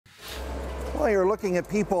Well, you're looking at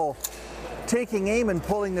people taking aim and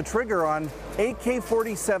pulling the trigger on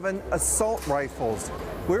AK-47 assault rifles.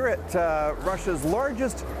 We're at Russia's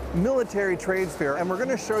largest military trades fair, and we're going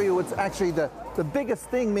to show you what's actually the biggest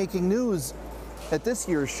thing making news at this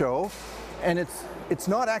year's show. And it's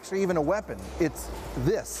not actually even a weapon. It's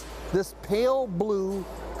this pale blue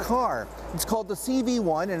car. It's called the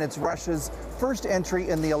CV1, and it's Russia's first entry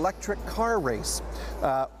in the electric car race.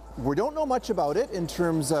 We don't know much about it in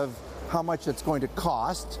terms of how much it's going to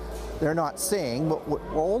cost. They're not saying, but we're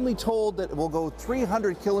only told that it will go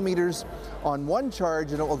 300 kilometers on one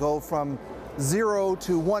charge, and it will go from 0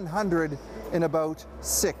 to 100 in about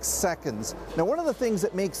 6 seconds. Now, one of the things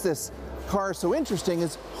that makes this car so interesting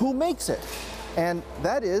is who makes it. And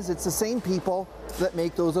that is, it's the same people that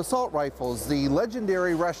make those assault rifles, the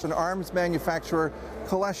legendary Russian arms manufacturer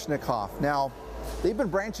Kalashnikov. Now, they've been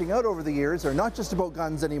branching out over the years. They're not just about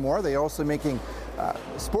guns anymore. They're also making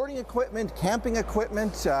sporting equipment, camping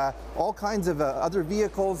equipment, all kinds of other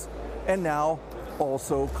vehicles, and now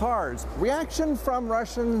also cars. Reaction from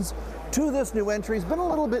Russians to this new entry has been a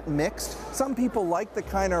little bit mixed. Some people like the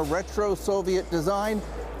kind of retro Soviet design.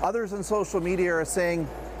 Others on social media are saying,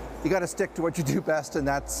 you got to stick to what you do best, and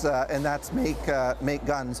that's make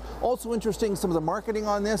guns. Also interesting, some of the marketing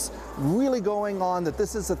on this really going on that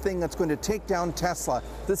this is a thing that's going to take down Tesla.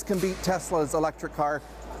 This can beat Tesla's electric car.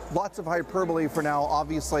 Lots of hyperbole for now.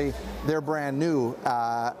 Obviously, they're brand new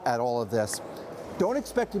at all of this. Don't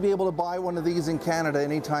expect to be able to buy one of these in Canada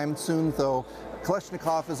anytime soon, though.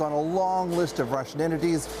 Kalashnikov is on a long list of Russian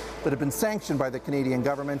entities that have been sanctioned by the Canadian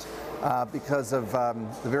government because of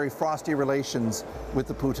the very frosty relations with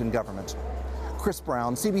the Putin government. Chris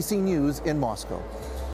Brown, CBC News in Moscow.